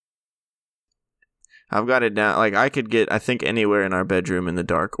I've got it down. Like, I could get, I think, anywhere in our bedroom in the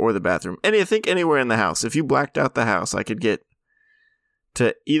dark or the bathroom. I think anywhere in the house. If you blacked out the house, I could get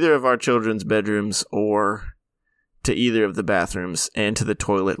to either of our children's bedrooms or to either of the bathrooms and to the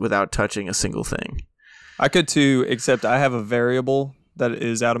toilet without touching a single thing. I could too, except I have a variable that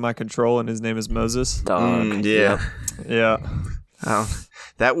is out of my control, and his name is Moses. Yeah. Yeah.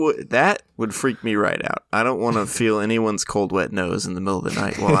 That would freak me right out. I don't want to feel anyone's cold, wet nose in the middle of the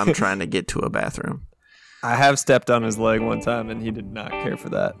night while I'm trying to get to a bathroom. I have stepped on his leg one time, and he did not care for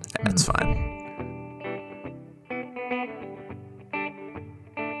that. That's fine.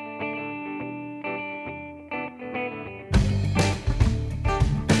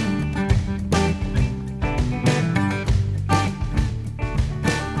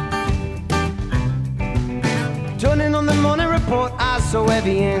 Turning on the morning report, eyes so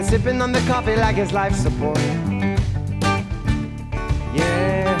heavy and sipping on the coffee like it's life support.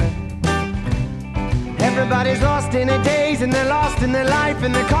 Yeah. Everybody's lost in their days and they're lost in their life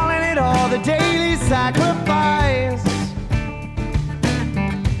and they're calling it all the daily sacrifice.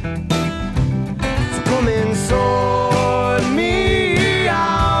 So come and sort me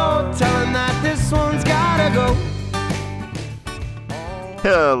out, telling that this one's gotta go.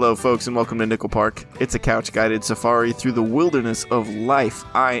 Hello, folks, and welcome to Nickel Park. It's a couch-guided safari through the wilderness of life.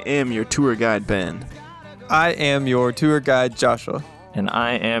 I am your tour guide, Ben. I am your tour guide, Joshua. And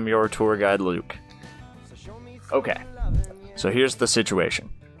I am your tour guide, Luke. Okay, so here's the situation.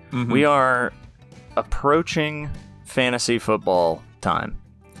 Mm-hmm. We are approaching fantasy football time.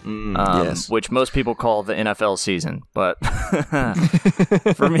 Yes. Which most people call the NFL season, but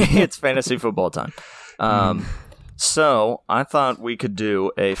for me, it's fantasy football time. So I thought we could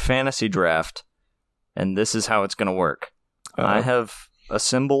do a fantasy draft, and this is how it's going to work. I have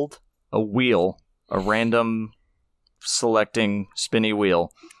assembled a wheel, a random selecting spinny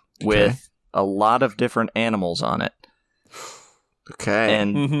wheel with a lot of different animals on it. Okay.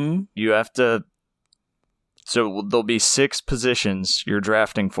 And you have to... So there'll be 6 positions you're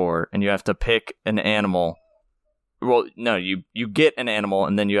drafting for, and you have to pick an animal. Well, no, you get an animal,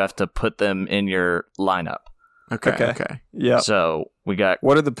 and then you have to put them in your lineup. Okay. Yeah. So we got...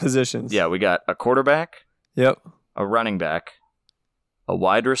 What are the positions? Yeah, we got a quarterback. Yep. A running back. A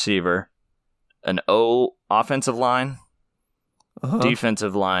wide receiver. An offensive line.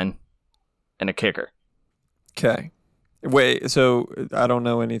 Defensive line. And a kicker. Okay. Wait, so I don't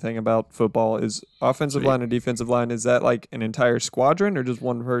know anything about football. Is offensive line and defensive line, is that like an entire squadron or just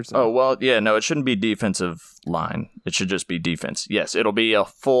one person? Oh, well, yeah, no, it shouldn't be defensive line. It should just be defense. Yes, it'll be a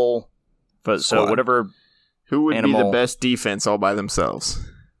full... So whatever... Who would be the best defense all by themselves?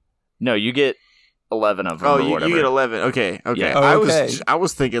 No, you get 11 of them. Oh, you get 11. Okay. Yeah. I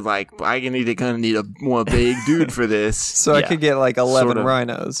was thinking like I need a big dude for this. So I could get like 11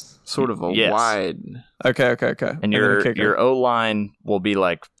 rhinos. Sort of a wide. Okay. And your O line will be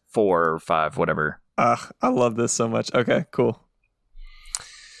like 4 or 5, whatever. I love this so much. Okay, cool.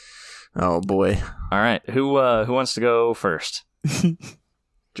 Oh boy. All right. Who wants to go first?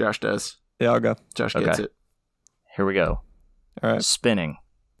 Josh does. Yeah, I'll go. Josh gets it. Here we go. All right. Spinning.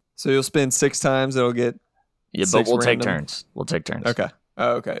 So you'll spin 6 times. It'll get. Yeah, but we'll take turns. We'll take turns. Okay.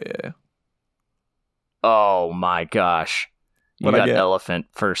 Oh, okay. Yeah. Oh my gosh! You got elephant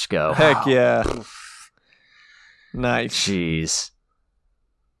first go. Heck yeah! Nice. Jeez.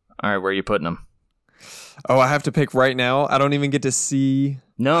 All right, where are you putting them? Oh, I have to pick right now. I don't even get to see.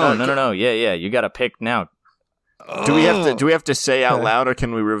 No. Yeah. You got to pick now. Do we have to say out loud, or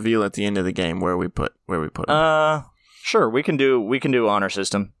can we reveal at the end of the game where we put them? Sure. We can do honor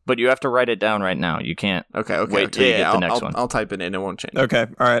system, but you have to write it down right now. You can't. Wait till you get the next one. I'll type it in. It won't change. Okay.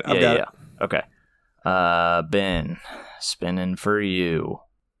 All right. I've got it. Okay. Ben, spinning for you.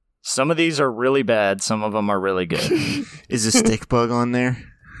 Some of these are really bad. Some of them are really good. Is a stick bug on there?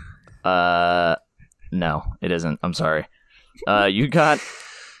 No, it isn't. I'm sorry. You got.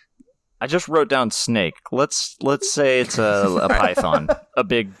 I just wrote down snake. Let's say it's a python, a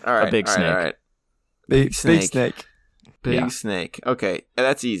big snake. All right. Big snake. Big snake. Okay,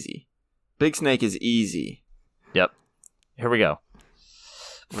 that's easy. Big snake is easy. Yep. Here we go.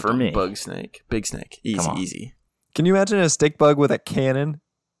 For me, bug snake, big snake, easy. Can you imagine a stick bug with a cannon?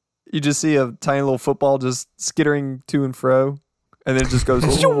 You just see a tiny little football just skittering to and fro, and then it just goes.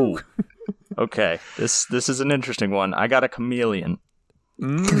 Okay, this is an interesting one. I got a chameleon.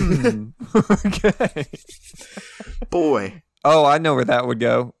 Okay. Boy. Oh, I know where that would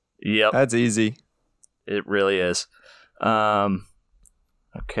go. Yep. That's easy. It really is. Okay,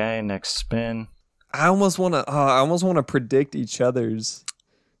 next spin. I almost want to predict each other's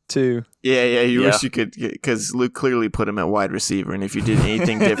too. Yeah, you Yeah. wish you could, because Luke clearly put him at wide receiver, and if you did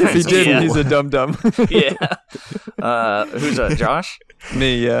anything different, If he didn't, Yeah. he's a dum-dum. Yeah. Who's that? Josh?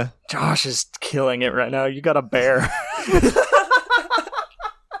 Me, yeah. Josh is killing it right now. You got a bear.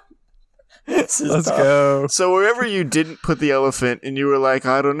 Let's go. So wherever you didn't put the elephant, and you were like,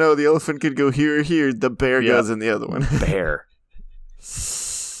 I don't know, the elephant could go here or here, the bear Yeah. goes in the other one. Bear.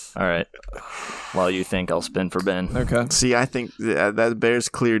 All right. While you think, I'll spin for Ben. Okay. See, I think that bear's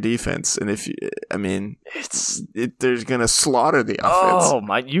clear defense, and if you, I mean, they're gonna slaughter the offense. Oh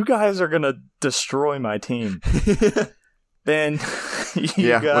my! You guys are gonna destroy my team. Ben, you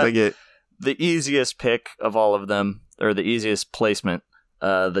Yeah, got what I get? the easiest pick of all of them, or the easiest placement.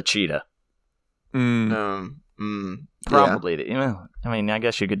 The cheetah. Mm. Probably. I mean, I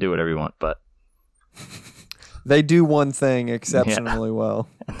guess you could do whatever you want, but They do one thing exceptionally well.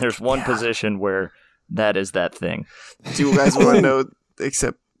 there's one position where that is that thing. Do you guys want to know?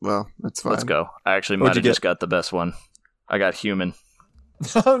 Except, well, that's fine. Let's go. I actually What'd might you have just got the best one. I got human.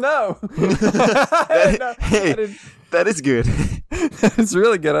 Oh no! Hey, that is good. It's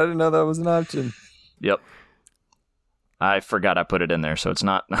really good. I didn't know that was an option. Yep. I forgot I put it in there, so it's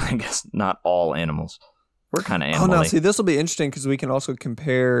not. I guess not all animals. We're kind of Oh animal. no! See, this will be interesting because we can also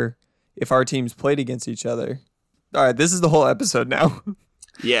compare if our teams played against each other. All right, this is the whole episode now.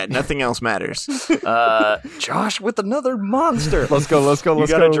 Yeah, nothing else matters. Josh with another monster. Let's go. Let's go. You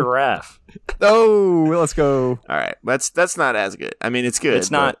Let's got go. a giraffe. Oh, let's go. All right, that's not as good. I mean, it's good.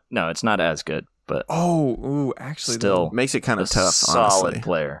 It's not. No, it's not as good, but Oh, ooh, actually, still but makes it kind a of tough. solid Honestly.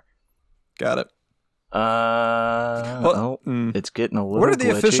 player. got it. Oh, it's getting a little. What are the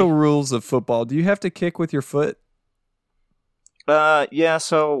glitchy. official rules of football? Do you have to kick with your foot? Yeah.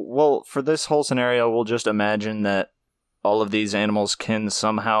 So, well, for this whole scenario, we'll just imagine that all of these animals can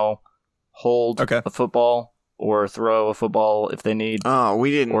somehow hold Okay. a football or throw a football if they need. Oh,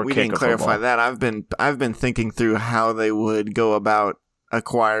 we Or didn't kick a clarify football. that. I've been thinking through how they would go about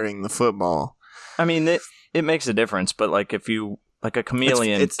acquiring the football. I mean, it makes a difference, but like if you like a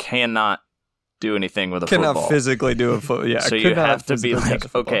chameleon It's- cannot do anything with a Cannot football. physically do a foot. Yeah, So could you not have to be physically catch a like,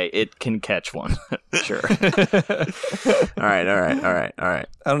 football. okay, it can catch one. Sure. All right. I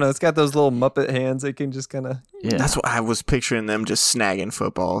don't know. It's got those little Muppet hands. It can just kind of. Yeah. That's what I was picturing them just snagging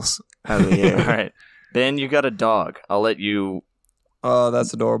footballs out of the air. All right. Ben, you got a dog. I'll let you. Oh,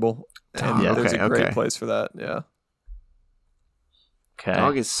 that's adorable. And Yeah, there's a great okay. place for that. Yeah. Okay.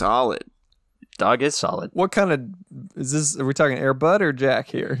 Dog is solid. Dog is solid. What kind of is this? Are we talking Air Bud or Jack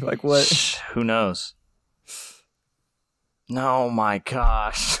here? Like what? Who knows? No, my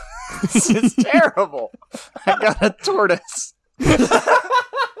gosh. This is terrible. I got a tortoise.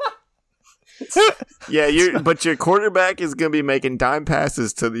 Yeah, but your quarterback is going to be making dime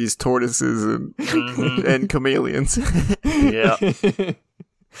passes to these tortoises and Mhm. and chameleons. Yeah.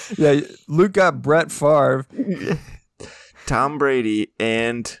 Yeah, Luke got Brett Favre. Tom Brady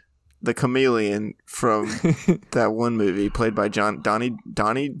and the chameleon from that one movie played by Donnie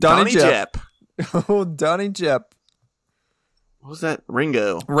Jepp. Jepp. Oh, Donnie Jepp. What was that?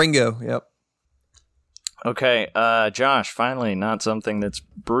 Ringo. Ringo. Yep. Okay, Josh, finally, not something that's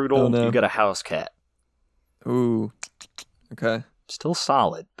brutal. Oh, no. You got a house cat. Ooh. Okay. Still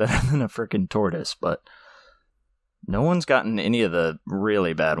solid. Better than a freaking tortoise, but no one's gotten any of the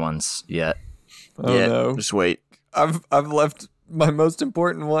really bad ones yet. Oh yeah, no. just wait. I've left my most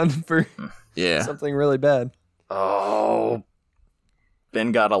important one for Yeah. something really bad. Oh.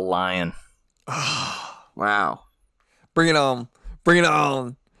 Ben got a lion. Wow. Bring it on. Bring it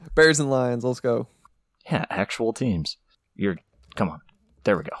on. Bears and Lions. Let's go. Yeah, actual teams. Come on.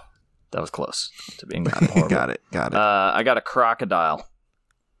 There we go. That was close to being horrible. Got it. I got a crocodile,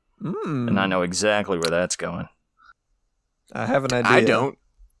 Mm. and I know exactly where that's going. I have an idea. I don't.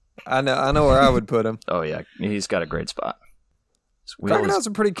 I know where I would put him. Oh yeah, he's got a great spot. His wheel Crocodiles is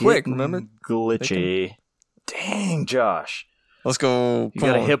are pretty quick, getting remember? glitchy. Dang, Josh, Let's go. you Come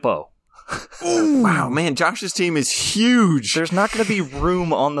got on. a hippo. Wow, man, Josh's team is huge. There's not going to be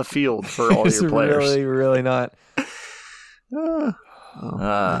room on the field for all It's your players. really, really not.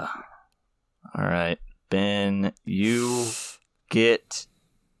 All right, Ben, you get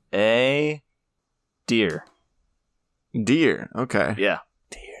a deer. Deer. Okay. Yeah.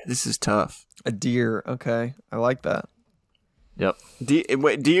 This is tough. A deer. Okay. I like that. Yep.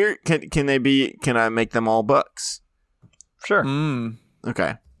 Wait, deer, can they be, can I make them all bucks? Sure. Mm.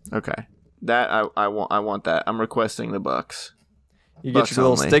 Okay. That I want that. I'm requesting the bucks. You get Bucks your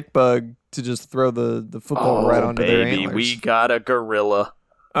little only. stick bug to just throw the football right onto their baby, antlers. we got a gorilla.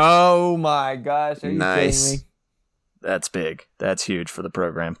 Oh my gosh! Are you Nice. kidding That's big. That's huge for the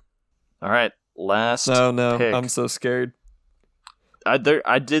program. All right, last. me? No, pick. I'm so scared.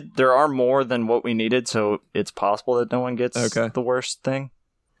 There are more than what we needed, so it's possible that no one gets the worst thing.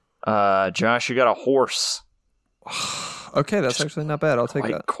 Josh, you got a horse. Okay, that's actually not bad. I'll take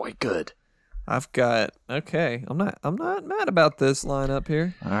that. Quite good. I've got I'm not mad about this lineup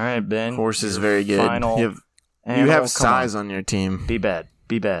here. All right, Ben. Horse is very good. You have size on your team. Be bad.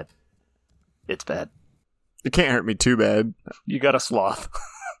 It's bad. It can't hurt me too bad. You got a sloth.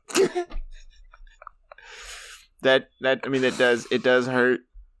 It does hurt.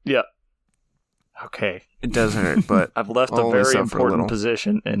 Yeah. Okay. It does hurt, but I've left a very important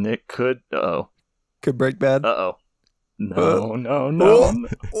position, and it could. Could break bad. No.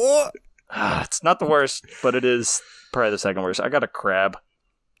 It's not the worst, but it is probably the second worst. I got a crab.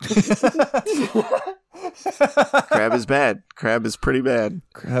 Crab is bad. Crab is pretty bad.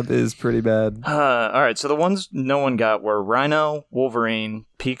 All right, so the ones no one got were rhino, wolverine,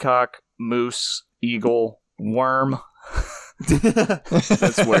 peacock, moose, eagle, worm.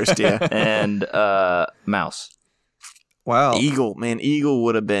 That's worst, yeah. And mouse. Wow. Eagle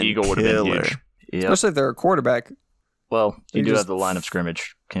would have been killer. Huge. Yep. Especially if they're a quarterback. Well, you do have the line of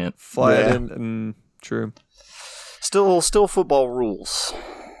scrimmage. Can't fly it in. True. Still football rules.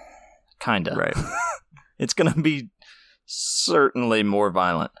 Kinda. Right. It's gonna be certainly more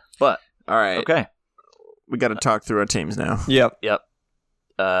violent. But all right. Okay. We got to talk through our teams now. Yep.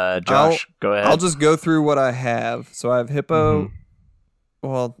 Josh, go ahead. I'll just go through what I have. So I have hippo. Mm-hmm.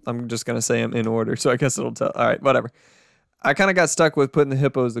 Well, I'm just gonna say them in order, so I guess it'll tell. All right, whatever. I kind of got stuck with putting the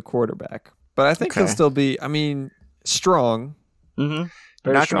hippo as the quarterback, but I think he'll still be. Strong.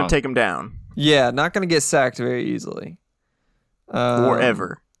 Mm-hmm. Not going to take him down. Yeah, not going to get sacked very easily. Or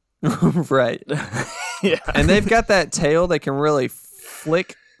ever. Right. Yeah. And they've got that tail they can really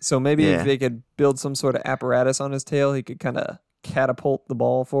flick. So maybe if they could build some sort of apparatus on his tail, he could kind of catapult the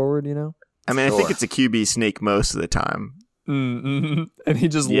ball forward, I think it's a QB sneak most of the time. Mm-hmm. And he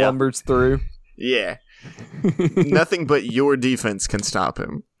just lumbers through. Yeah. Nothing but your defense can stop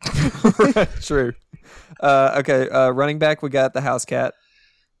him. True. Okay, running back, we got the house cat.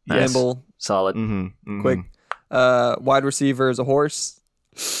 Yes. Nimble. Solid. Quick. Wide receiver is a horse.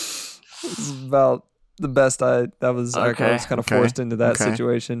 This is about the best I was kind of forced into that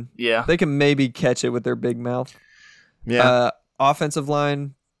situation. Yeah. They can maybe catch it with their big mouth. Yeah. Offensive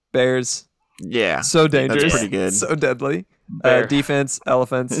line, bears. Yeah. So dangerous. That's pretty good. So deadly. Defense,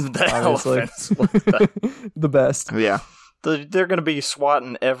 elephants. The obviously. elephants. The best. Yeah. They're going to be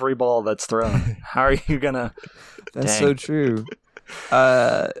swatting every ball that's thrown. How are you going to... That's so true.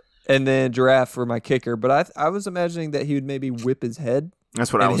 And then giraffe for my kicker. But I was imagining that he would maybe whip his head.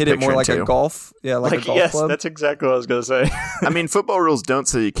 That's what I was hit picturing it more like too. a golf. Yeah, like a golf club. That's exactly what I was going to say. Football rules don't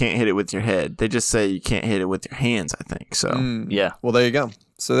say you can't hit it with your head. They just say you can't hit it with your hands, I think. So yeah. Well, there you go.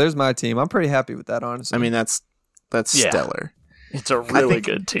 So there's my team. I'm pretty happy with that, honestly. That's stellar. It's a really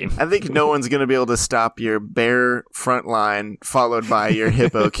good team. I think no one's going to be able to stop your bear front line followed by your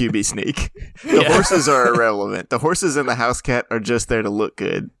hippo QB sneak. The horses are irrelevant. The horses and the house cat are just there to look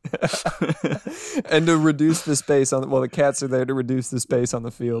good. And to reduce the space the cats are there to reduce the space on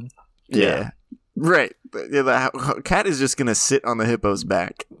the field. Yeah. Right. Yeah, the cat is just going to sit on the hippo's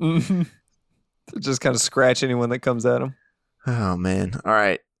back. Just kind of scratch anyone that comes at him. Oh, man. All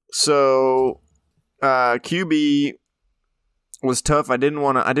right. So, QB was tough. I didn't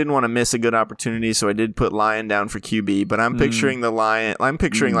want to miss a good opportunity, so I did put lion down for QB, but I'm picturing the lion. I'm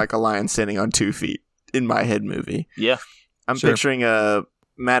picturing like a lion standing on 2 feet in my head movie. Yeah. I'm picturing a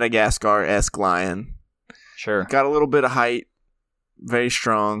Madagascar-esque lion. Sure. Got a little bit of height, very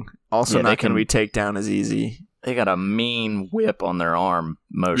strong. Also not going to be takedown as easy. They got a mean whip on their arm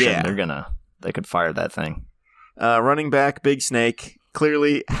motion. Yeah. They could fire that thing. Running back, big snake.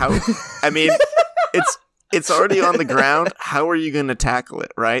 Clearly, it's already on the ground. How are you going to tackle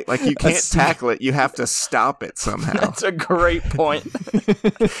it, right? Like, you can't tackle it. You have to stop it somehow. That's a great point.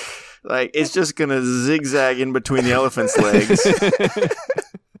 Like, it's just going to zigzag in between the elephant's legs.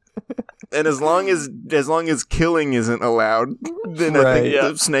 And as long as killing isn't allowed, then I think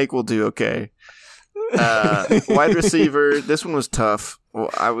the snake will do okay. Wide receiver, this one was tough. Well,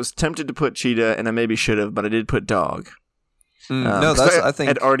 I was tempted to put cheetah, and I maybe should have, but I did put dog. I think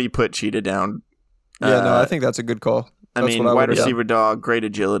I'd already put cheetah down. I think that's a good call. Wide receiver dog, great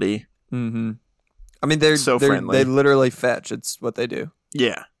agility. Mm-hmm. They're friendly. They literally fetch. It's what they do.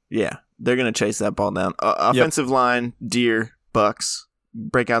 Yeah. They're gonna chase that ball down. Offensive line, deer, bucks,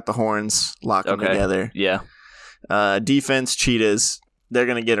 break out the horns, lock them together. Yeah. Defense, cheetahs. They're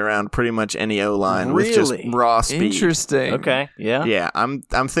gonna get around pretty much any O line with just raw speed. Interesting. Okay. Yeah. Yeah. I'm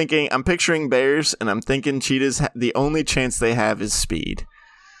picturing bears, and I'm thinking cheetahs. The only chance they have is speed.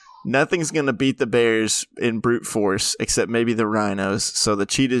 Nothing's going to beat the bears in brute force except maybe the rhinos, so the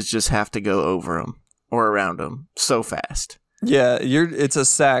cheetahs just have to go over them or around them so fast. Yeah, it's a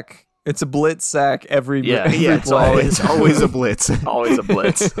sack. It's a blitz sack every It's play. always a blitz. Always a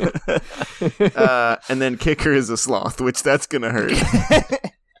blitz. And then kicker is a sloth, which that's going to hurt.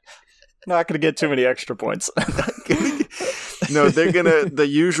 Not going to get too many extra points. No, they're going to, the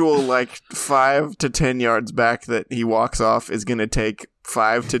usual like 5 to 10 yards back that he walks off is going to take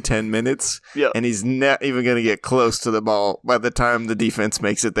 5 to 10 minutes. Yep. And he's not even going to get close to the ball by the time the defense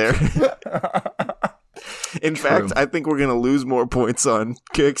makes it there. In fact, I think we're going to lose more points on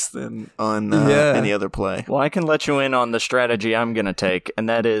kicks than on any other play. Well, I can let you in on the strategy I'm going to take, and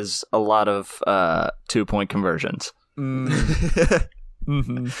that is a lot of 2-point conversions.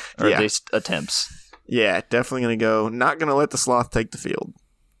 Mm-hmm. Or at least attempts. Yeah, definitely going to go. Not going to let the sloth take the field.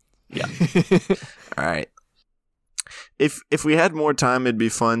 Yeah. All right. If we had more time, it'd be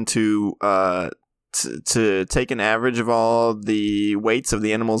fun to take an average of all the weights of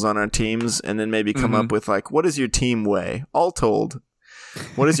the animals on our teams and then maybe come up with like, what does your team weigh? All told,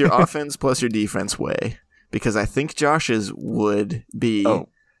 what is your offense plus your defense weigh? Because I think Josh's would be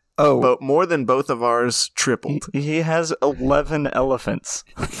but more than both of ours tripled. He has 11 elephants.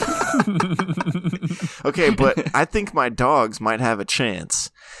 Okay, but I think my dogs might have a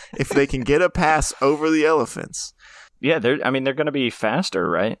chance if they can get a pass over the elephants. Yeah, they're going to be faster,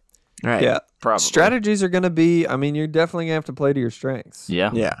 right? Right. Yeah. Probably. Strategies are going to be, you're definitely going to have to play to your strengths.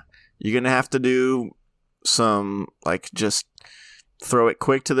 Yeah. Yeah. You're going to have to do some, like, just throw it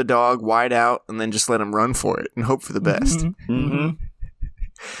quick to the dog, wide out, and then just let him run for it and hope for the best. Mm-hmm.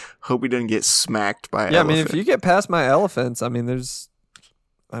 Hope he doesn't get smacked by an Yeah, elephant. if you get past my elephants, there's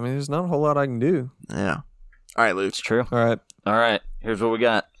not a whole lot I can do. Yeah. All right, Luke. It's true. All right. Here's what we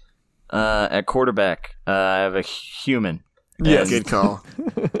got. At quarterback, I have a human. Yes. Good call.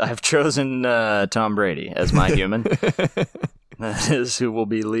 I've chosen Tom Brady as my human. That is who will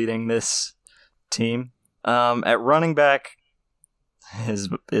be leading this team. At running back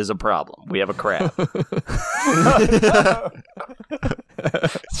is a problem. We have a crab.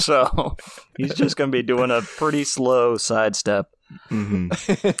 So he's just going to be doing a pretty slow sidestep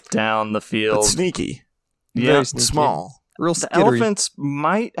down the field. But sneaky. Very sneaky. Small. Real The skittery. elephants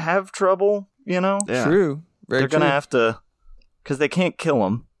might have trouble, Yeah. True. They're going to have to, because they can't kill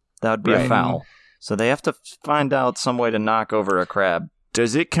them. That would be a foul. So they have to find out some way to knock over a crab.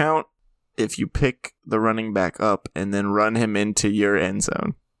 Does it count if you pick the running back up and then run him into your end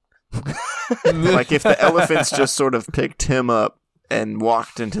zone? Like if the elephants just sort of picked him up and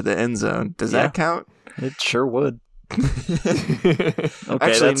walked into the end zone, does that count? It sure would. Okay,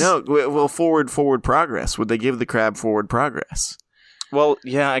 Actually, no. Well, forward progress. Would they give the crab forward progress? Well,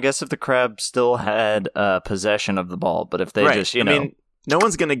 yeah, I guess if the crab still had possession of the ball, but if they just, no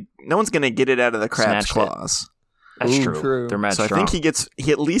one's gonna get it out of the crab's Snatched it. claws. that's Ooh, true. true. They're mad So strong. I think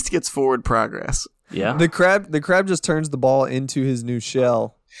he at least gets forward progress. Yeah. The crab just turns the ball into his new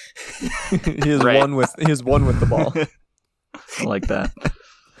shell. he is Right. one with the ball. I like that.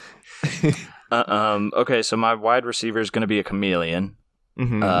 Okay, so my wide receiver is going to be a chameleon.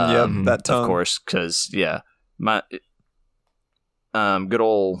 Mm-hmm. That tongue. Of course, because my good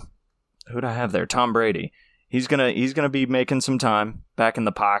old who'd I have there? Tom Brady. He's gonna be making some time back in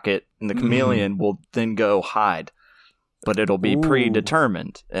the pocket, and the chameleon will then go hide, but it'll be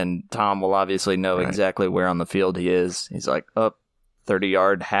predetermined, and Tom will obviously know exactly where on the field he is. He's like up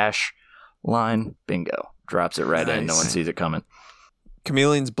 30-yard hash line, bingo, drops it right in. No one sees it coming.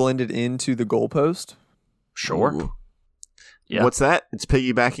 Chameleon's blended into the goalpost. Sure. Ooh. Yeah. What's that? It's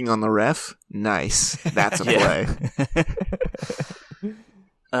piggybacking on the ref? Nice. That's a play.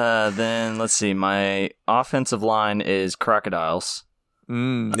 Then let's see. My offensive line is crocodiles.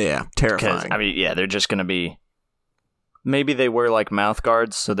 Yeah, terrifying. They're just going to be. Maybe they wear like mouth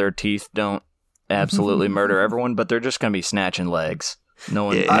guards so their teeth don't absolutely murder everyone, but they're just going to be snatching legs. No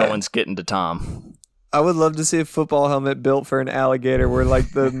one's getting to Tom. I would love to see a football helmet built for an alligator where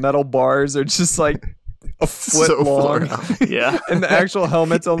like the metal bars are just like a foot So far long. out. Yeah. And the actual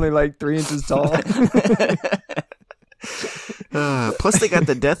helmet's only like 3 inches tall. Plus, they got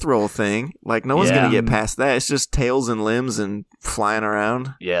the death roll thing. Like, no one's Yeah. going to get past that. It's just tails and limbs and flying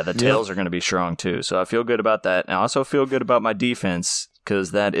around. Yeah, the tails are going to be strong too. So I feel good about that. And I also feel good about my defense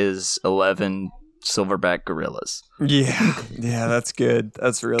because that is 11 silverback gorillas. Yeah, that's good.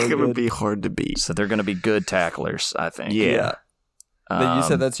 That's really It would good. be hard to beat. So they're going to be good tacklers, I think. Yeah. But you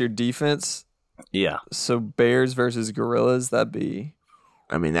said that's your defense. Yeah. So bears versus gorillas, that'd be.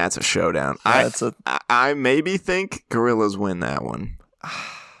 I mean, that's a showdown. That's I maybe think gorillas win that one.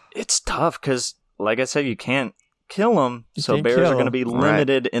 It's tough because, like I said, you can't kill them, so can't bears kill are going to 'em. be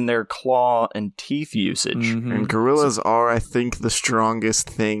limited in their claw and teeth usage. Mhm. And gorillas are, I think, the strongest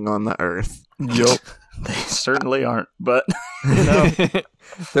thing on the earth. Yup. They certainly aren't, but you know,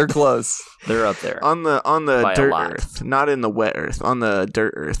 They're close. they're up there. On the By a dirt lot. earth, not in the wet earth, on the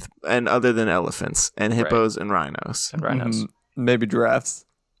dirt earth, and other than elephants and hippos and rhinos. And rhinos. Mhm. Maybe giraffes.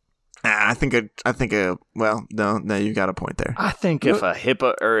 I think well, no, you got a point there. I think if a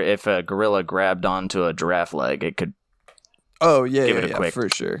hippo or if a gorilla grabbed onto a giraffe leg, it could. Oh, yeah, Give it a yeah, quick- for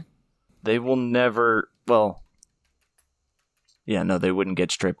sure. They will never. Well, yeah, no, they wouldn't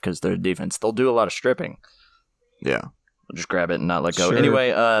get stripped because they're defense. They'll do a lot of stripping. Yeah. They'll just grab it and not let go. Sure.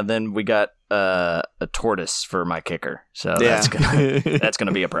 Anyway, then we got a tortoise for my kicker, so Yeah. that's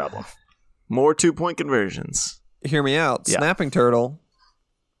gonna be a problem. More 2-point conversions. Hear me out. Yeah. Snapping turtle,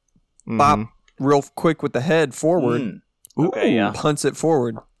 Mhm. bop real quick with the head forward, Mm. Okay, yeah. punts it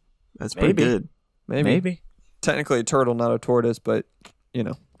forward. That's pretty Maybe. good. Maybe. Technically a turtle, not a tortoise, but, you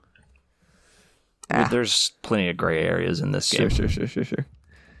know. Ah. There's plenty of gray areas in this game. Sure.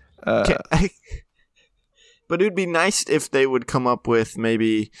 But it would be nice if they would come up with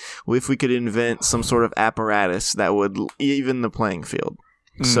maybe if we could invent some sort of apparatus that would even the playing field.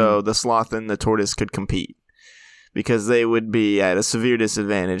 So the sloth and the tortoise could compete because they would be at a severe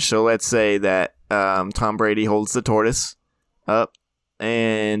disadvantage. So let's say that Tom Brady holds the tortoise up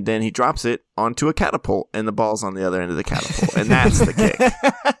and then he drops it onto a catapult and the ball's on the other end of the catapult. And that's the kick.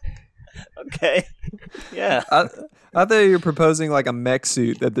 Okay. Yeah. I thought you were proposing like a mech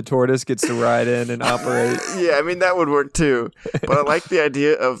suit that the tortoise gets to ride in and operate. Yeah, I mean, that would work too. But I like the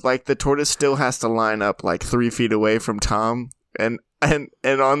idea of like the tortoise still has to line up like 3 feet away from Tom. And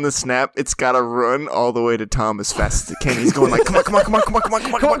on the snap, it's got to run all the way to Tom as fast as it can. He's going like, come on.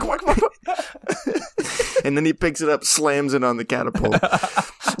 And then he picks it up, slams it on the catapult,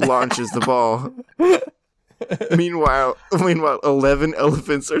 launches the ball. Meanwhile, 11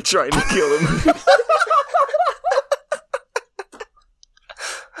 elephants are trying to kill him.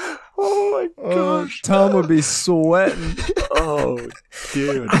 Oh my gosh. Tom would be sweating. Oh,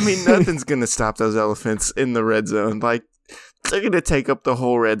 dude. I mean, nothing's going to stop those elephants in the red zone. Like, they're going to take up the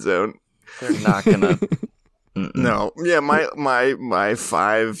whole red zone. They're not gonna. No. Yeah, my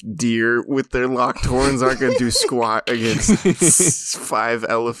 5 deer with their locked horns aren't going to do squat against 5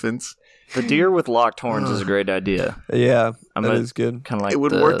 elephants. The deer with locked horns is a great idea. Yeah, I'm that gonna- is good. Kind of like It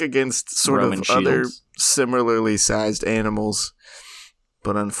would the work against sort Roman of other shields. similarly sized animals,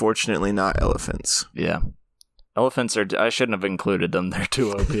 but unfortunately not elephants. Yeah. Elephants are. I shouldn't have included them. They're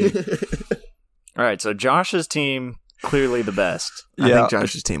too OP. All right, so Josh's team clearly the best. I Yeah. think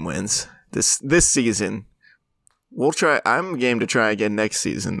Josh's team wins this season. We'll try. I'm game to try again next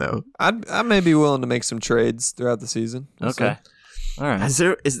season, though. I may be willing to make some trades throughout the season. We'll Okay. see. All right.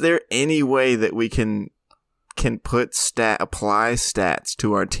 Is there any way that we can put apply stats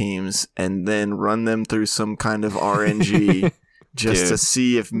to our teams and then run them through some kind of RNG just to Dude.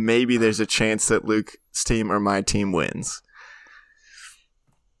 see if maybe there's a chance that Luke's team or my team wins?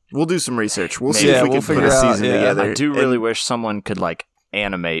 We'll do some research. We'll see Yeah, if we we'll can put figure a out, season yeah. together. I do really And- wish someone could like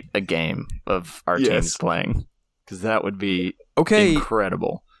animate a game of our Yes. teams playing because that would be Okay,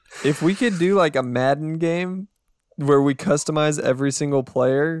 incredible. if we could do like a Madden game where we customize every single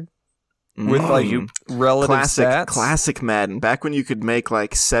player with like relative stats. classic Madden. Back when you could make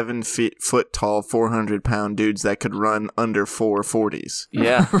like 7-foot tall, 400-pound dudes that could run under 440s.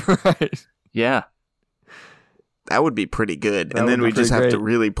 Yeah. Right. Yeah. That would be pretty good. That And would then be we just pretty have to great.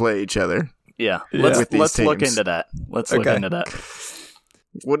 really play each other. Yeah. Yeah. Let's With these look teams. into that. Let's look Okay. into that.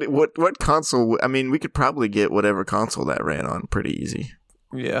 What console? I mean, we could probably get whatever console that ran on pretty easy.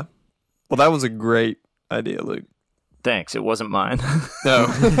 Yeah. Well, that was a great idea, Luke. Thanks. It wasn't mine. No.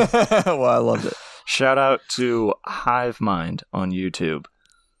 Well, I loved it. Shout out to Hive Mind on YouTube.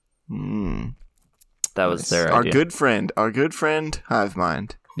 That was Nice. their Our idea. good friend Hive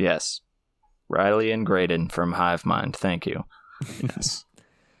Mind. Yes. Riley and Graydon from Hive Mind. Thank you. Yes,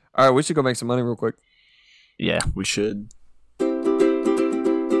 All right, we should go make some money real quick. Yeah. we should.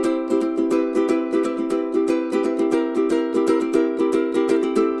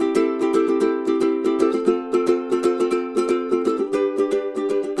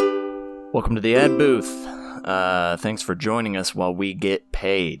 Welcome to the ad booth. Thanks for joining us while we get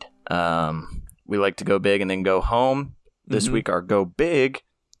paid. We like to go big and then go home. This week, our go big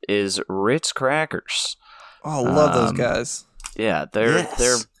is Ritz Crackers. Oh, love those Um, guys. Yeah, they're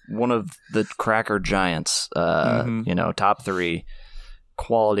one of the cracker giants. You know, top 3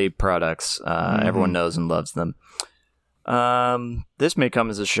 quality products. Everyone knows and loves them. This may come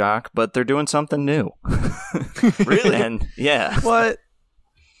as a shock, but they're doing something new. Really? And yeah, What?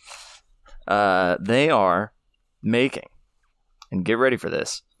 they are making, and get ready for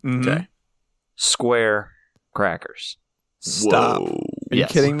this, Okay. square crackers. Stop. Whoa. Are you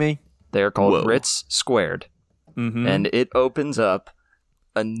kidding me? They are called Whoa. Ritz Squared, Mm-hmm. and it opens up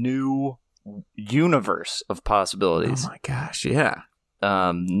a new universe of Oh possibilities. my gosh, yeah.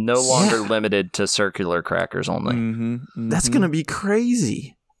 No longer limited to circular crackers only. That's going to be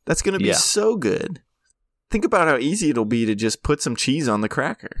crazy. That's going to be Yeah. so good. Think about how easy it'll be to just put some cheese on the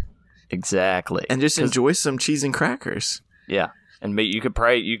cracker Exactly. and just 'Cause- enjoy some cheese and crackers. Yeah, and you could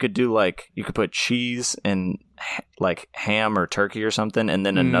put cheese and like ham or turkey or something, and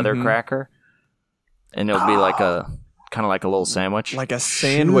then another Mhm. cracker, and it'll be like a kind of like a little sandwich. Like a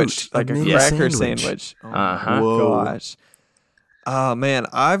sandwich, Shoot, like a mini cracker sandwich. sandwich. Oh Uh-huh. my Whoa. gosh. Oh man,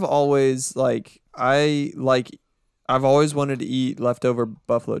 I've always wanted to eat leftover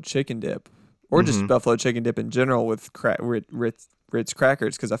buffalo chicken dip, or just Mhm. buffalo chicken dip in general with Ritz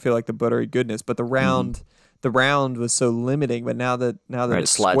crackers, because I feel like the buttery goodness. But the round was so limiting. But now that Right,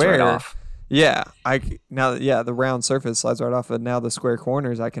 it's slides square, right off. yeah, the round surface slides right off, and now the square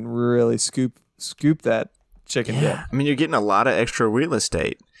corners, I can really scoop that chicken dip. Yeah. I mean, you're getting a lot of extra real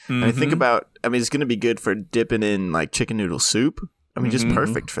estate. I mean, think Mhm. about, it's going to be good for dipping in like chicken noodle soup. I mean, just Mhm.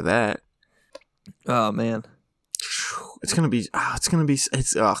 perfect for that. Oh man. This is going to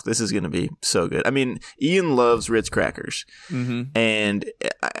be so good. I mean, Ian loves Ritz crackers. Mm-hmm. And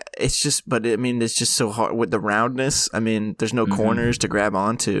it's just so hard with the roundness. I mean, there's no corners to grab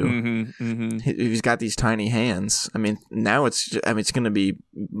onto. Mm-hmm. Mm-hmm. He's got these tiny hands. I mean, now it's going to be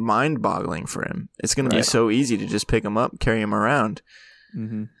mind-boggling for him. It's going to be Right. so easy to just pick him up, carry him around.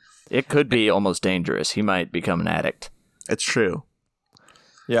 Mm-hmm. It could be almost dangerous. He might become an addict. It's true.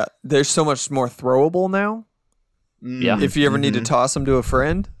 Yeah, there's so much more throwable now. Yeah. If you ever need to toss them to a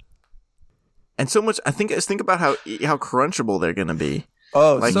friend. And so much, think about how crunchable they're going to be.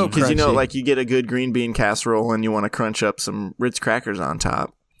 Oh, Like, so because crunchy. you get a good green bean casserole and you want to crunch up some Ritz crackers on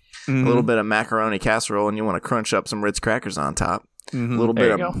top. Mhm. A little bit of macaroni casserole and you want to crunch up some Ritz crackers on top. Mhm. A little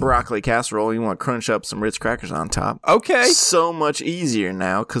There bit you of go. broccoli casserole and you want to crunch up some Ritz crackers on top. Okay. So much easier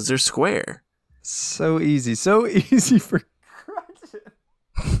now because they're square. So easy for.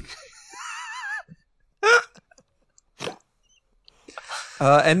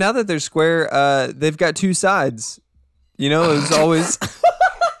 And now that they're square, they've got two sides. You know, it was always,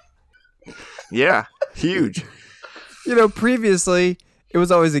 Yeah, huge. previously it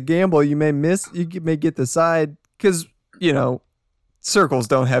was always a gamble. You may get the side because, circles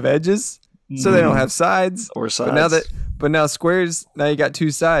don't have edges, so they don't have sides. Or But now squares, now you got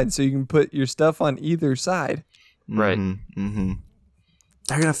two sides, so you can put your stuff on either side. Right. Mm-hmm.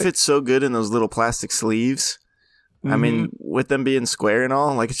 They're gonna fit so good in those little plastic sleeves. I mean, with them being square and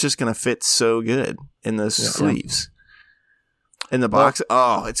all, it's just gonna fit so good in those sleeves. In the box,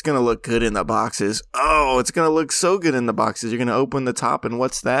 it's gonna look good in the boxes. Oh, it's gonna look so good in the boxes. You're gonna open the top, and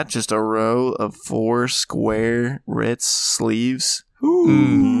what's that? Just a row of 4 square Ritz sleeves.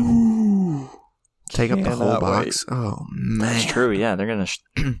 Ooh. Take up the whole Cannot box. Oh man, That's true. Yeah, they're gonna.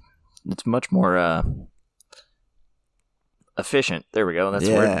 It's much more efficient. There we go. That's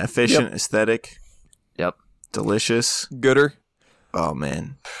the word. efficient, aesthetic, Yep. delicious. Gooder. Oh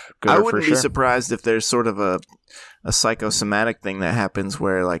man, Gooder I for wouldn't sure. be surprised if there's sort of a psychosomatic thing that happens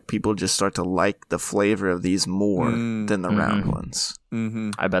where people just start to like the flavor of these more than the round ones.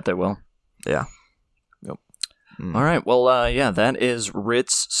 Mm-hmm. I bet they will. Yeah. Yep. All right. Well, that is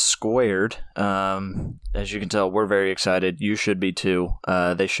Ritz Squared. As you can tell, we're very excited. You should be too.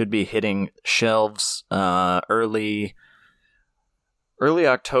 They should be hitting shelves early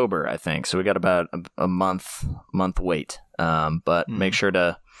October, I think. So we got about a month wait. But make sure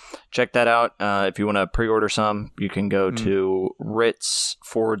to check that out. If you want to pre-order some, you can go to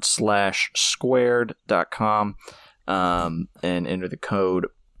Ritz/squared.com and enter the code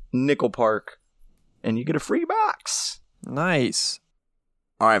Nickelpark, and you get a free box. Nice.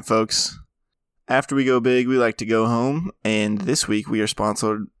 All right, folks. After we go big, we like to go home. And this week we are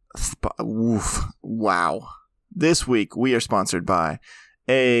sponsored. Wow. This week we are sponsored by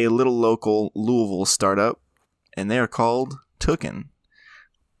a little local Louisville startup, and they are called Tooken.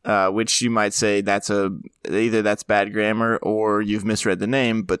 Which you might say either that's bad grammar or you've misread the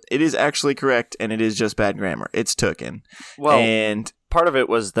name, but it is actually correct, and it is just bad grammar. It's Tooken. Well, And part of it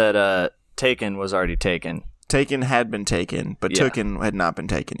was that Taken was already taken. Taken had been taken, but Yeah. Tooken had not been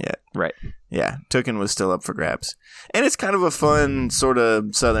taken yet. Right. Yeah, Tooken was still up for grabs. And it's kind of a fun sort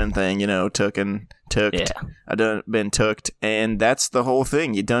of southern thing, Tooken, tooked. Yeah. I done been tooked, and that's the whole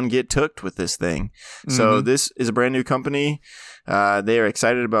thing. You done get tooked with this thing. So this is a brand new company. They are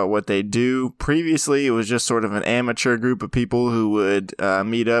excited about what they do. Previously, it was just sort of an amateur group of people who would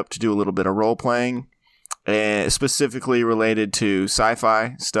meet up to do a little bit of role playing. specifically related to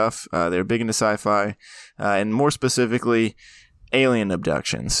sci-fi stuff. They're big into sci-fi, and more specifically, alien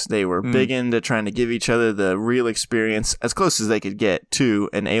abductions. They were big into trying to give each other the real experience, as close as they could get to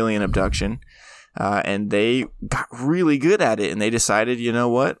an alien abduction. And they got really good at it, and they decided, you know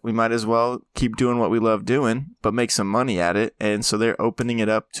what, we might as well keep doing what we love doing, but make some money at it. And so they're opening it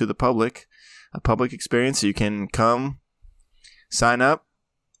up to the public, a public experience. You can come, sign up,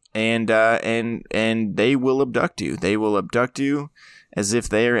 and they will abduct you. They will abduct you as if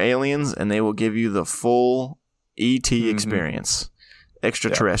they are aliens, and they will give you the full ET experience,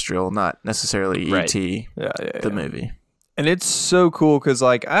 extraterrestrial, not necessarily ET, the movie. And it's so cool because,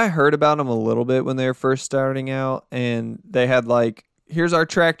 like, I heard about them a little bit when they were first starting out, and they had, like, here's our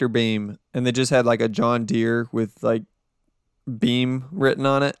tractor beam, and they just had, like, a John Deere with, like, beam written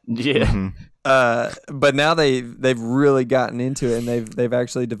on it. Yeah. But now they've really gotten into it, and they've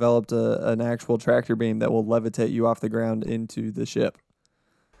actually developed an actual tractor beam that will levitate you off the ground into the ship.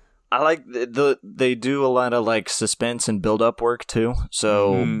 I like they do a lot of, like, suspense and build up work too.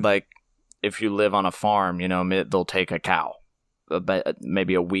 So like, if you live on a farm, you know, they'll take a cow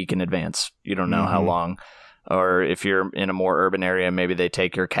maybe a week in advance. You don't know how long. Or if you're in a more urban area, maybe they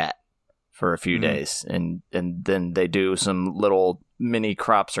take your cat for a few days, and then they do some little mini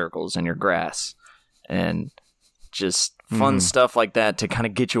crop circles in your grass, and just fun stuff like that to kind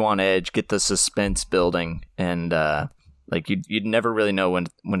of get you on edge, get the suspense building, and like you'd never really know when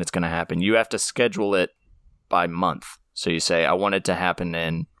it's going to happen. You have to schedule it by month. So you say, I want it to happen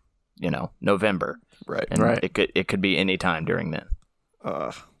in, you know, November. Right. And it could be any time during then.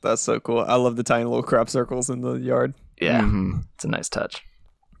 That's so cool. I love the tiny little crop circles in the yard. Yeah. It's a nice touch.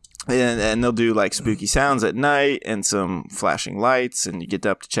 And they'll do like spooky sounds at night and some flashing lights, and you get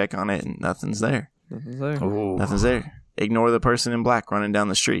up to check on it and nothing's there. Ooh. Nothing's there. Ignore the person in black running down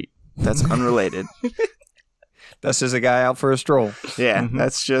the street. That's unrelated. That's just a guy out for a stroll. Yeah,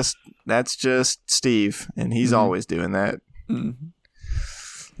 that's just Steve, and he's always doing that.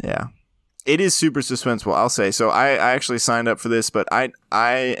 Yeah, it is super suspenseful, I'll say. So I actually signed up for this, but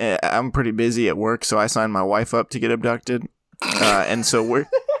I'm pretty busy at work, so I signed my wife up to get abducted, and so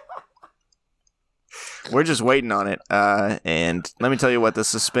we're just waiting on it. And let me tell you what, the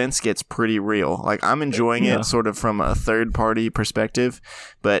suspense gets pretty real. Like, I'm enjoying it sort of from a third party perspective,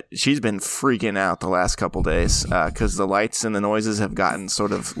 but she's been freaking out the last couple days because the lights and the noises have gotten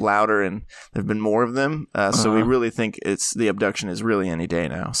sort of louder, and there've been more of them. So we really think the abduction is really any day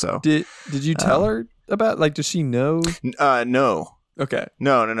now. So did you tell her about, like, does she know? No. Okay.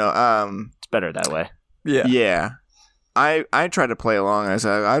 No. It's better that way. Yeah. Yeah. I tried to play along. I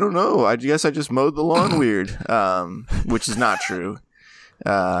said, I don't know. I guess I just mowed the lawn weird, which is not true.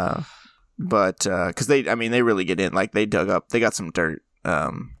 But because they really get in. Like, they got some dirt.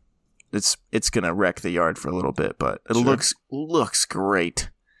 It's gonna wreck the yard for a little bit, but it looks great.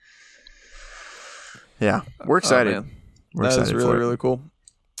 Yeah, we're excited. Oh, we're that excited is really for it. really cool.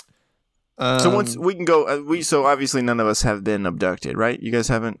 So once we can go, so obviously none of us have been abducted, right? You guys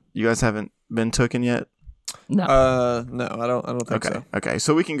haven't been taken yet. No. No, I don't think so. Okay,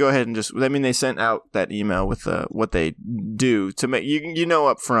 so we can go ahead and just. I mean, they sent out that email with what they do to make you know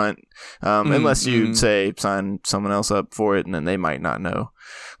up front, unless you say sign someone else up for it, and then they might not know,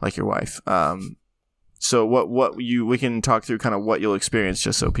 like your wife. So we can talk through kind of what you'll experience,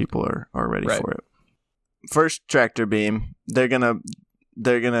 just so people are ready for it. First, tractor beam. They're gonna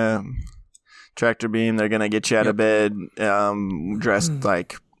tractor beam. They're gonna get you out of bed, dressed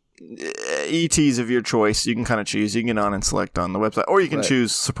like ETs of your choice. You can kind of choose. You can get on and select on the website, or you can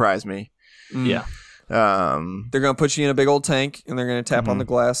choose surprise me. Yeah. They're gonna put you in a big old tank, and they're gonna tap on the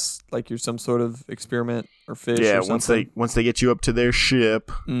glass like you're some sort of experiment or fish. Yeah, or something. once they get you up to their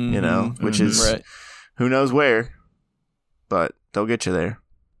ship, you know, which is who knows where, but they'll get you there.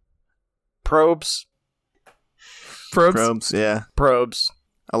 Probes. Yeah. Probes.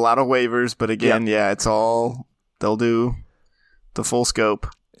 A lot of waivers, but again, it's all they'll do the full scope.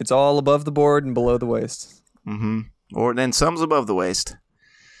 It's all above the board and below the waist. Or then some's above the waist,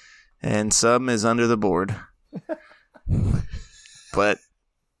 and some is under the board. But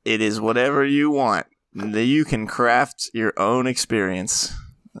it is whatever you want. You can craft your own experience.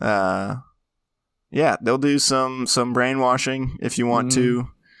 They'll do some brainwashing if you want to.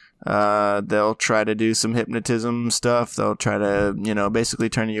 They'll try to do some hypnotism stuff. They'll try to, basically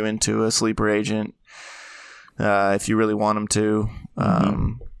turn you into a sleeper agent if you really want them to.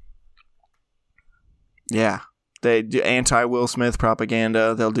 They do anti-Will Smith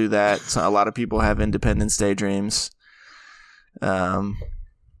propaganda. They'll do that. So a lot of people have Independence Day dreams.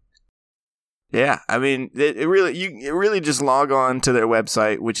 Yeah, I mean, it really just log on to their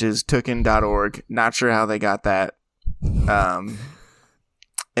website, which is tooken.org. Not sure how they got that.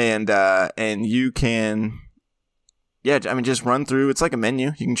 And you can, I mean, just run through. It's like a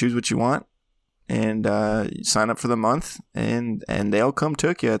menu. You can choose what you want, and you sign up for the month, and they'll come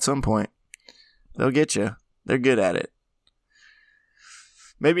took you at some point. They'll get you. They're good at it.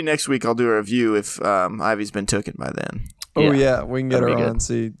 Maybe next week I'll do a review if Ivy's been tooken by then. Oh yeah, we can get her That'd be on,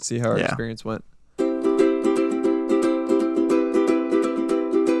 see how her Yeah. experience went.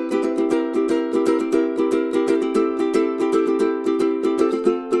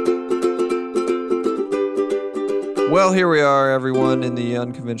 Well, here we are, everyone, in the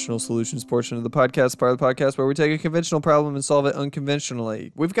unconventional solutions portion of the podcast, part of the podcast where we take a conventional problem and solve it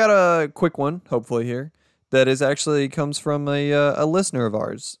unconventionally. We've got a quick one, hopefully here, that is actually comes from a listener of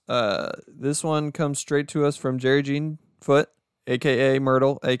ours. This one comes straight to us from Jerry Jean Foot, a.k.a.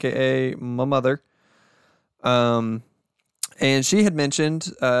 Myrtle, a.k.a. my mother. And she had mentioned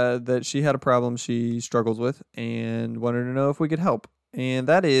that she had a problem she struggles with and wanted to know if we could help. And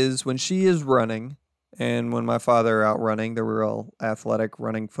that is when she is running, and when my father are out running, they were all athletic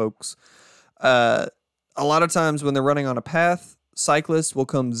running folks. A lot of times when they're running on a path, cyclists will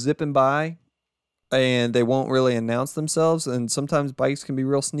come zipping by, and they won't really announce themselves. And sometimes bikes can be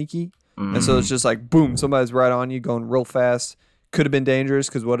real sneaky. And so it's just like, boom, somebody's right on you going real fast. Could have been dangerous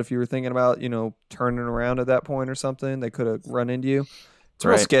because what if you were thinking about, turning around at that point or something? They could have run into you. It's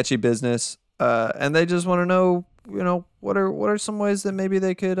real sketchy business. And they just want to know, what are some ways that maybe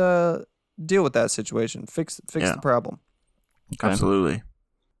they could deal with that situation, fix the problem. Okay. Absolutely.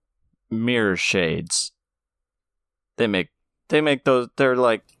 Mirror shades. They make those. They're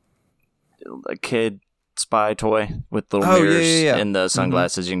like a kid spy toy with little mirrors and the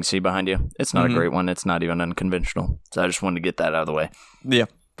sunglasses you can see behind you. It's not a great one. It's not even unconventional. So I just wanted to get that out of the way. Yeah,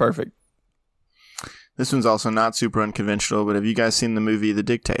 perfect. This one's also not super unconventional, but have you guys seen the movie The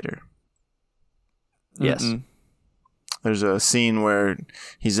Dictator? Yes. There's a scene where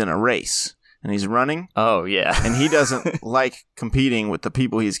he's in a race and he's running. Oh, yeah. And he doesn't like competing with the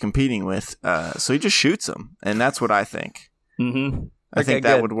people he's competing with, so he just shoots them. And that's what I think. Mm-hmm. I think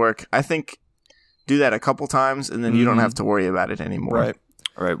that would work. I think do that a couple times, and then you don't have to worry about it anymore. Right.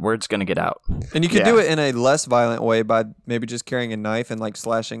 All right, word's going to get out. And you could do it in a less violent way by maybe just carrying a knife and like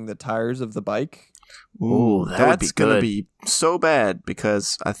slashing the tires of the bike. Ooh, that that's would be going to good. be so bad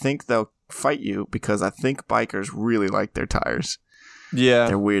because I think they'll fight you because I think bikers really like their tires. Yeah.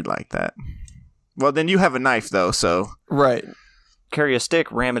 They're weird like that. Well, then you have a knife, though, so... Right. Carry a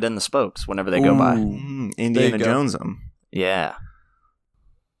stick, ram it in the spokes whenever they go by. Indiana Jones them. Yeah.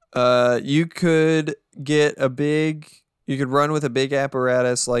 You could get you could run with a big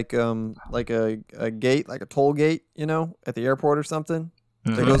apparatus like a gate, like a toll gate, at the airport or something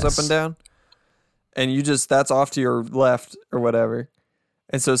that goes up and down. And that's off to your left or whatever.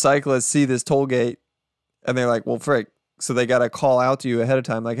 And so cyclists see this toll gate and they're like, well, frick. So they got to call out to you ahead of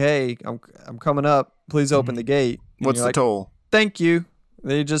time. Like, hey, I'm coming up. Please open the gate. And What's you're the like, toll? Thank you.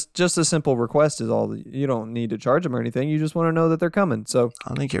 They just a simple request is all. You don't need to charge them or anything. You just want to know that they're coming. So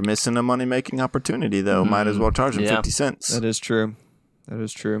I think you're missing a money-making opportunity, though. Might as well charge them 50 cents. that is true.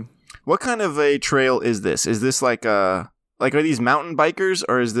 What kind of a trail is this? Is this like are these mountain bikers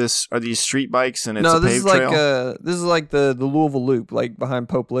or are these street bikes and it's a paved trail? This is like the Louisville Loop, like behind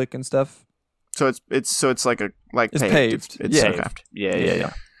Pope Lick and stuff. So it's It's paved. paved. It's Yeah. okay.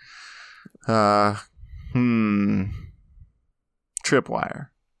 Yeah. Tripwire.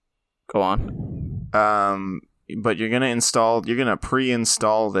 Go on. But you're gonna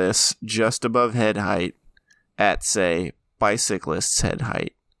pre-install this just above head height at, say, bicyclists' head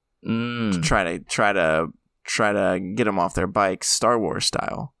height to try to get them off their bikes, Star Wars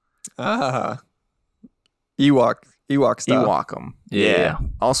style. Ewok style. Ewok them. Yeah.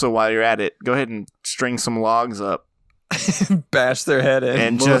 Also, while you're at it, go ahead and string some logs up Bash their head in.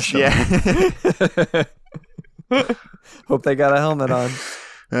 and just Hope they got a helmet on.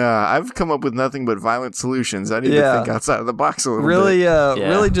 I've come up with nothing but violent solutions. I need to think outside of the box a little really, bit.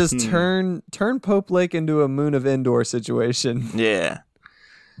 really just turn Pope Lake into a Moon of Endor situation. Yeah.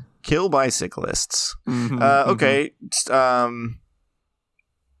 Kill bicyclists. Okay.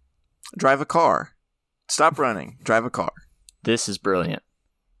 Drive a car. Stop running. Drive a car. This is brilliant.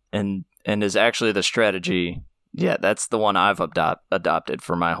 And is actually the strategy. Yeah, that's the one I've adopted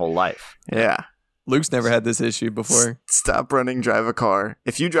for my whole life. Yeah. Luke's never had this issue before. Stop running, drive a car.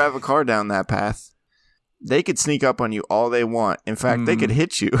 If you drive a car down that path, they could sneak up on you all they want. In fact, they could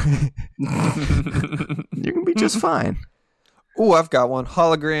hit you. You're going to be just fine. I've got one.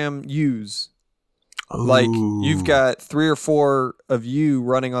 Hologram use. Like, you've got 3 or 4 of you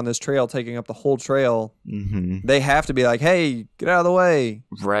running on this trail, taking up the whole trail, Mm-hmm. they have to be like, hey, get out of the way.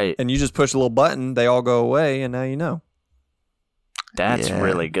 Right. And you just push a little button, they all go away, and now you know. That's Yeah.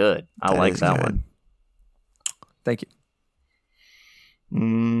 really good. I like is that good. one. Thank you.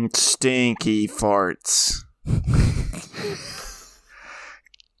 Stinky farts.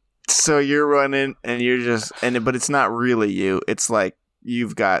 So you're running and you're just but it's not really you. It's like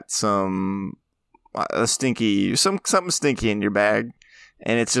you've got something stinky in your bag,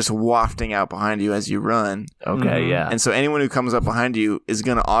 and it's just wafting out behind you as you run. Okay, Mhm. yeah. And so anyone who comes up behind you is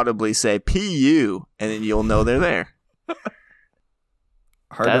gonna audibly say "Pu," and then you'll know they're there.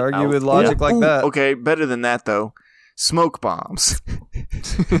 Hard That- to argue I'll- with logic Ooh, like that. Okay, better than that though. Smoke bombs.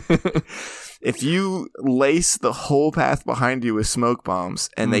 If you lace the whole path behind you with smoke bombs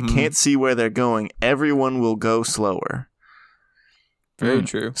and they Mhm. can't see where they're going, everyone will go slower. Very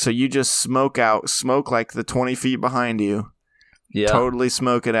true. So you just smoke like the 20 feet behind you, Yeah. totally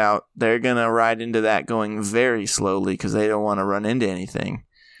smoke it out. They're going to ride into that going very slowly because they don't want to run into anything.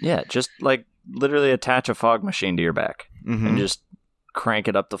 Yeah, just like literally attach a fog machine to your back Mhm. and just crank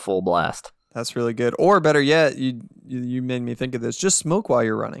it up to full blast. That's really good. Or better yet, you made me think of this. Just smoke while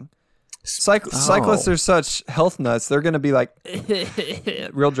you're running. Cyclists are such health nuts. They're going to be like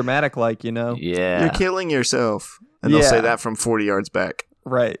real dramatic, like, you know. Yeah. You're killing yourself. And they'll Yeah. say that from 40 yards back.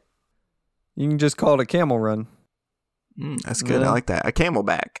 Right. You can just call it a camel run. That's good. Yeah. I like that. A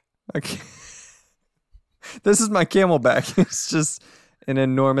camelback. Okay. This is my camelback. It's just an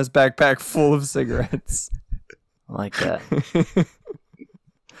enormous backpack full of cigarettes. I like that.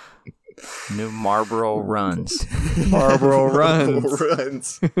 New Marlboro runs. Marlboro runs.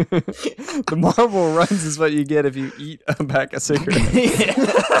 runs. The Marlboro runs is what you get if you eat a pack of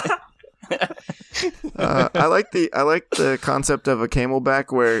cigarettes. I like the concept of a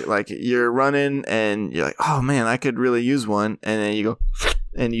camelback where like you're running and you're like, oh man, I could really use one, and then you go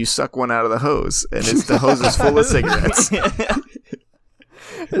and you suck one out of the hose, and the hose is full of cigarettes.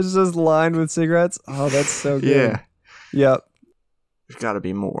 It's just lined with cigarettes. Oh, that's so good. Yeah, Yep. there's got to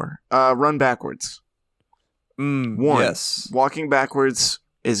be more. Run backwards. One, Yes. walking backwards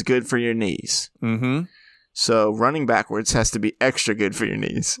is good for your knees. Mm-hmm. So running backwards has to be extra good for your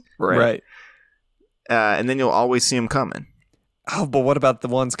knees. Right. And then you'll always see them coming. Oh, but what about the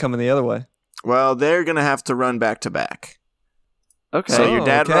ones coming the other way? Well, they're going to have to run back to back. Okay. So your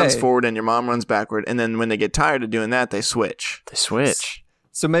dad okay. runs forward and your mom runs backward. And then when they get tired of doing that, they switch. They switch.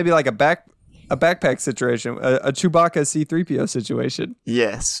 So maybe like a backpack situation, a Chewbacca C-3PO situation.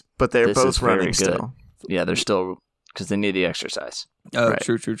 Yes, but they're This is both very running good. still. Yeah, they're still because they need the exercise. Oh, Right.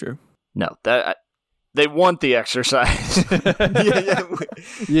 true. No, they want the exercise. yeah.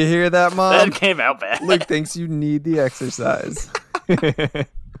 You hear that, Mom? That came out bad. Luke thinks you need the exercise.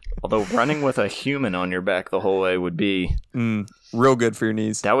 Although running with a human on your back the whole way would be Real good for your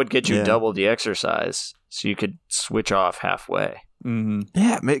knees. that would get you Yeah. double the exercise, so you could switch off halfway. Mm-hmm.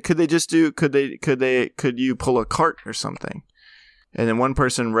 Yeah, could you pull a cart or something? And then one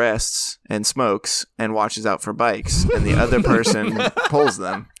person rests and smokes and watches out for bikes, and the other person pulls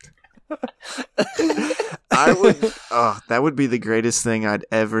them. That would be the greatest thing I'd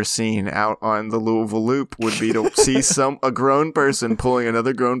ever seen out on the Louisville Loop, would be to see a grown person pulling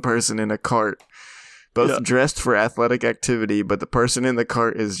another grown person in a cart, both dressed for athletic activity, but the person in the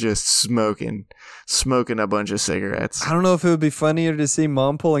cart is just smoking a bunch of cigarettes. I don't know if it would be funnier to see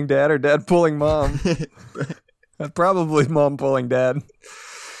Mom pulling Dad or Dad pulling Mom. Probably Mom pulling Dad.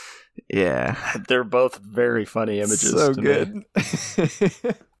 Yeah. They're both very funny images. So to good.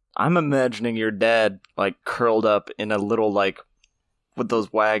 me. I'm imagining your dad like curled up in a little like with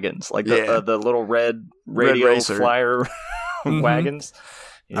those wagons, like the little red radio racer. flyer Mhm. wagons.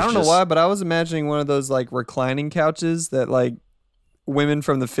 I don't know why, but I was imagining one of those like reclining couches that like women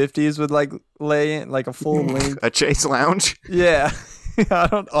from the 50s would like lay in, like a full length. A chase lounge, Yeah.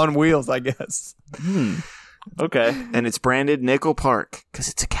 On wheels, I guess. Okay. and it's branded Nickel Park because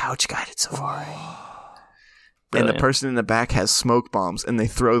it's a couch guided safari. And the Brilliant. person in the back has smoke bombs, and they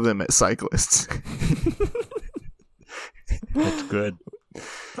throw them at cyclists That's good.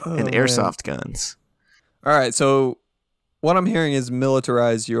 and man. airsoft guns. All right, so what I'm hearing is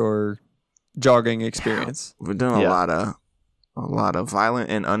militarize your jogging experience. We've done a lot of violent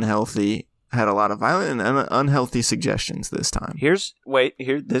and unhealthy. Had a lot of violent and unhealthy suggestions this time. Here.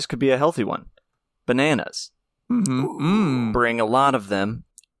 This could be a healthy one. Bananas. Mm-hmm. Bring a lot of them.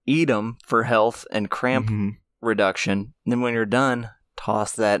 Eat them for health and cramp Mhm. reduction. And then when you're done,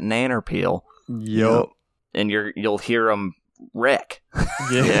 toss that nanner peel, Yup. and you'll hear them wreck.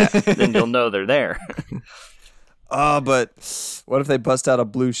 Yeah. Then you'll know they're there. Oh, but what if they bust out a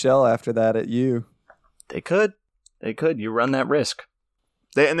blue shell after that at you? They could. They could. You run that risk.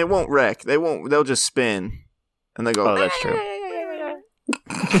 They won't wreck. They'll just spin. And they go, oh, that's true.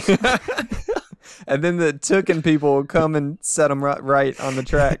 And then the Tooken people will come and set them right on the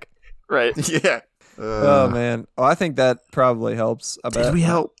track. Right. Yeah. Oh, man. Oh, I think that probably helps. I bet. Did we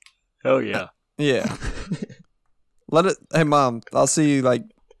help? Oh, yeah. Yeah. Hey, Mom, I'll see you like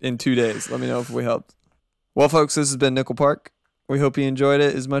in 2 days. Let me know if we helped. Well, folks, this has been Nickel Park. We hope you enjoyed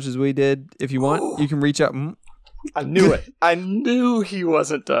it as much as we did. If you want, you can reach out. I knew it. I knew he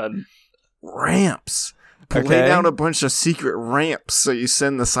wasn't done. Ramps. Okay. Lay down a bunch of secret ramps so you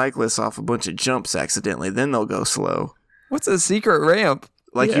send the cyclists off a bunch of jumps accidentally. Then they'll go slow. What's a secret ramp?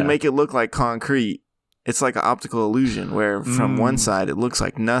 Like you make it look like concrete. It's like an optical illusion where from one side it looks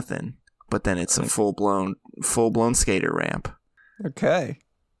like nothing, but then it's a full-blown skater ramp. Okay.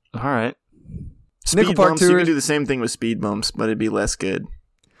 All right. Speed bumps, you can do the same thing with speed bumps, but it'd be less good.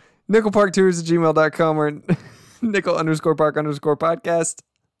 NickelParkTours@gmail.com or nickel_park_podcast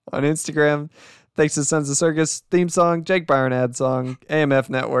on Instagram. Thanks to Sons of Circus. Theme song, Jake Byron ad song, AMF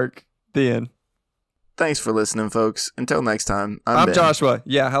Network. The end. Thanks for listening, folks. Until next time, I'm Ben. Joshua.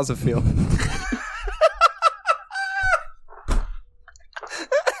 Yeah, how's it feel?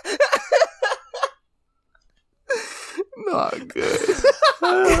 Not good.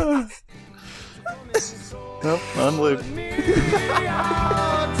 Nope, I'm Luke. Tell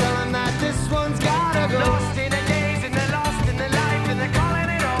him that this one's gotta go. Lost in the days and they're lost in the life and they're calling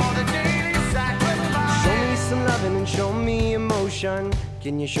it all the daily sacrifice. Show me some loving and show me emotion.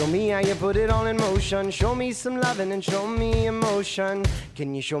 Can you show me how you put it all in motion? Show me some loving and show me emotion.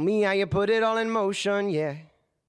 Can you show me how you put it all in motion? Yeah.